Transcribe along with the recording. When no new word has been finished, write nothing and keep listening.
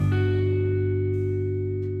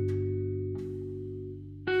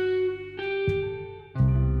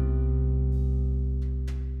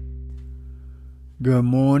Good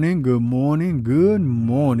morning, good morning, good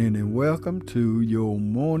morning, and welcome to your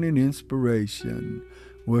morning inspiration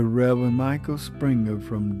with Reverend Michael Springer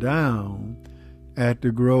from down at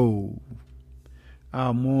the Grove.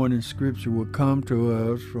 Our morning scripture will come to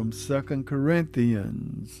us from 2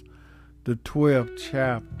 Corinthians, the 12th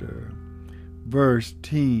chapter, verse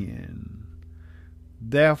 10.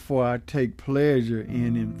 Therefore I take pleasure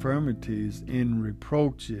in infirmities, in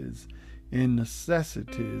reproaches, in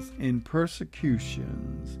necessities, in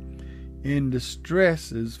persecutions, in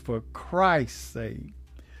distresses for Christ's sake.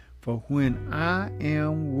 For when I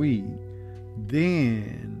am weak,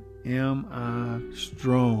 then am I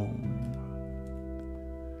strong.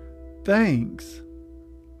 Thanks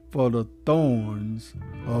for the thorns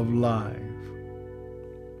of life.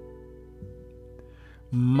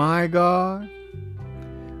 My God,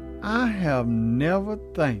 I have never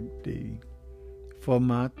thanked thee for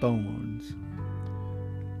my thorns.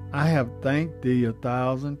 I have thanked thee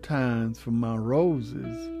 1,000 times for my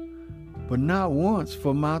roses, but not once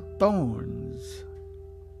for my thorns.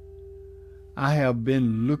 I have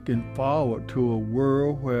been looking forward to a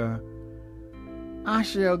world where I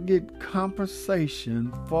shall get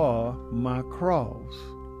compensation for my cross,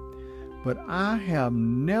 but I have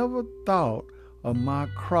never thought of my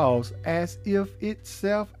cross as if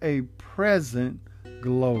itself a present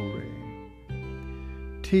glory.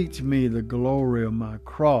 Teach me the glory of my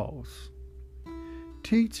cross.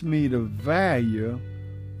 Teach me the value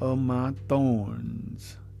of my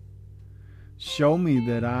thorns. Show me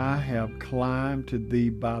that I have climbed to thee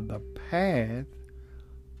by the path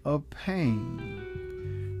of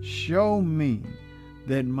pain. Show me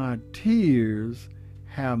that my tears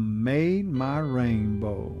have made my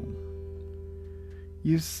rainbow.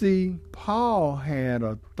 You see, Paul had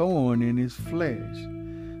a thorn in his flesh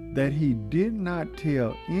that he did not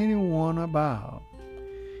tell anyone about.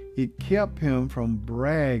 It kept him from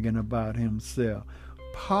bragging about himself.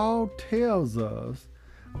 Paul tells us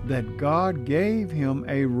that God gave him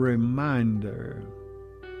a reminder.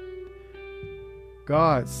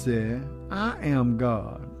 God said, I am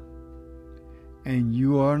God, and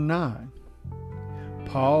you are not.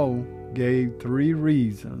 Paul gave 3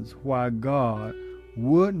 reasons why God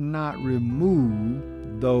would not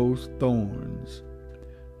remove those thorns.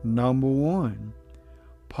 Number 1,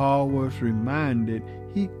 Paul was reminded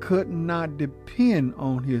he could not depend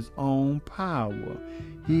on his own power.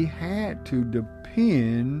 He had to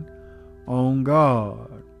depend on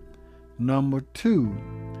God. Number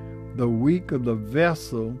 2, the weaker the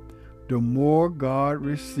vessel, the more God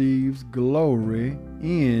receives glory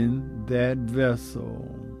in that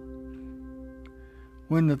vessel.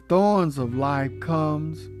 When the thorns of life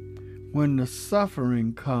comes, when the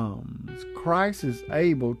suffering comes, Christ is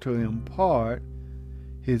able to impart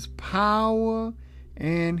his power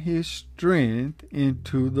and his strength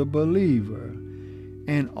into the believer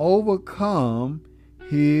and overcome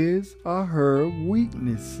his or her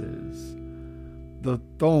weaknesses, the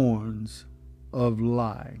thorns of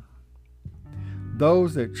life.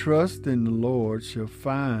 Those that trust in the Lord shall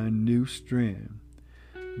find new strength.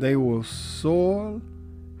 They will soar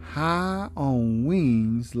high on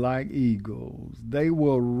wings like eagles. They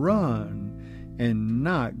will run and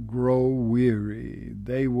not grow weary.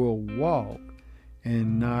 They will walk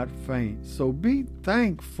and not faint. So be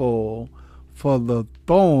thankful for the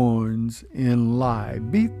thorns in life.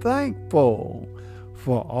 Be thankful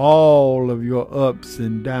for all of your ups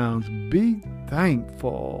and downs. Be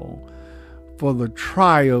thankful for the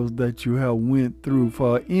trials that you have went through,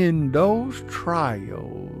 for in those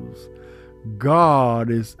trials God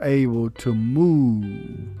is able to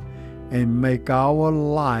move and make our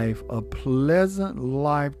life a pleasant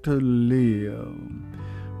life to live.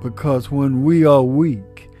 Because when we are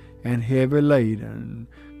weak and heavy laden,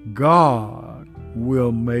 God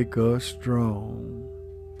will make us strong.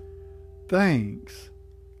 Thanks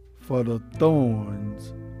for the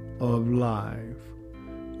thorns of life.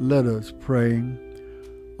 Let us pray.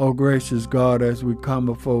 Oh, gracious God, as we come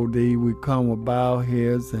before thee, we come with bowed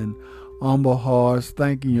heads and humble hearts,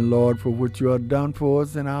 thanking you, Lord, for what you have done for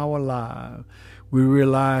us in our lives. We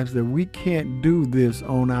realize that we can't do this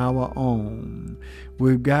on our own.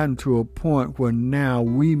 We've gotten to a point where now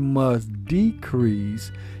we must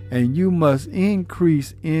decrease and you must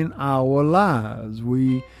increase in our lives.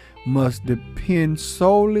 We must depend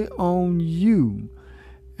solely on you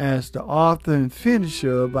as the author and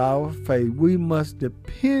finisher of our faith. We must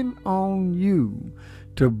depend on you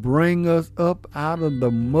to bring us up out of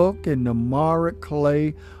the muck and the marred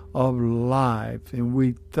clay of life. And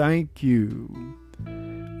we thank you.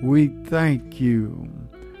 We thank you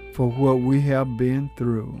for what we have been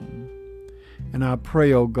through. And I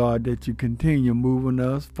pray, oh God, that you continue moving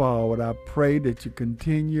us forward. I pray that you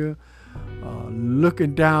continue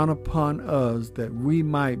looking down upon us, that we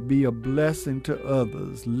might be a blessing to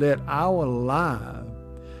others. Let our life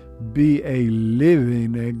be a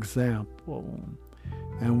living example.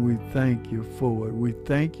 And we thank you for it. We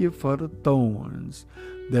thank you for the thorns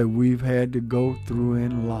that we've had to go through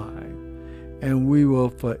in life. And we will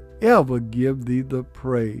forever give thee the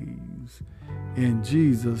praise. In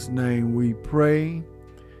Jesus' name we pray.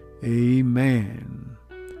 Amen.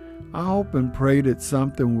 I hope and pray that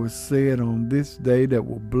something was said on this day that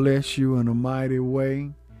will bless you in a mighty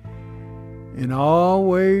way. And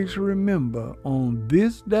always remember, on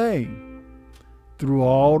this day, through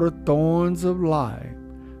all the thorns of life,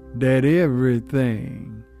 that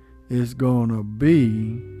everything is going to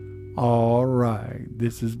be all right.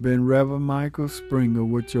 This has been Reverend Michael Springer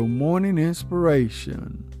with your morning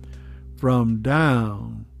inspiration from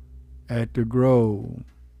Down at the Grove.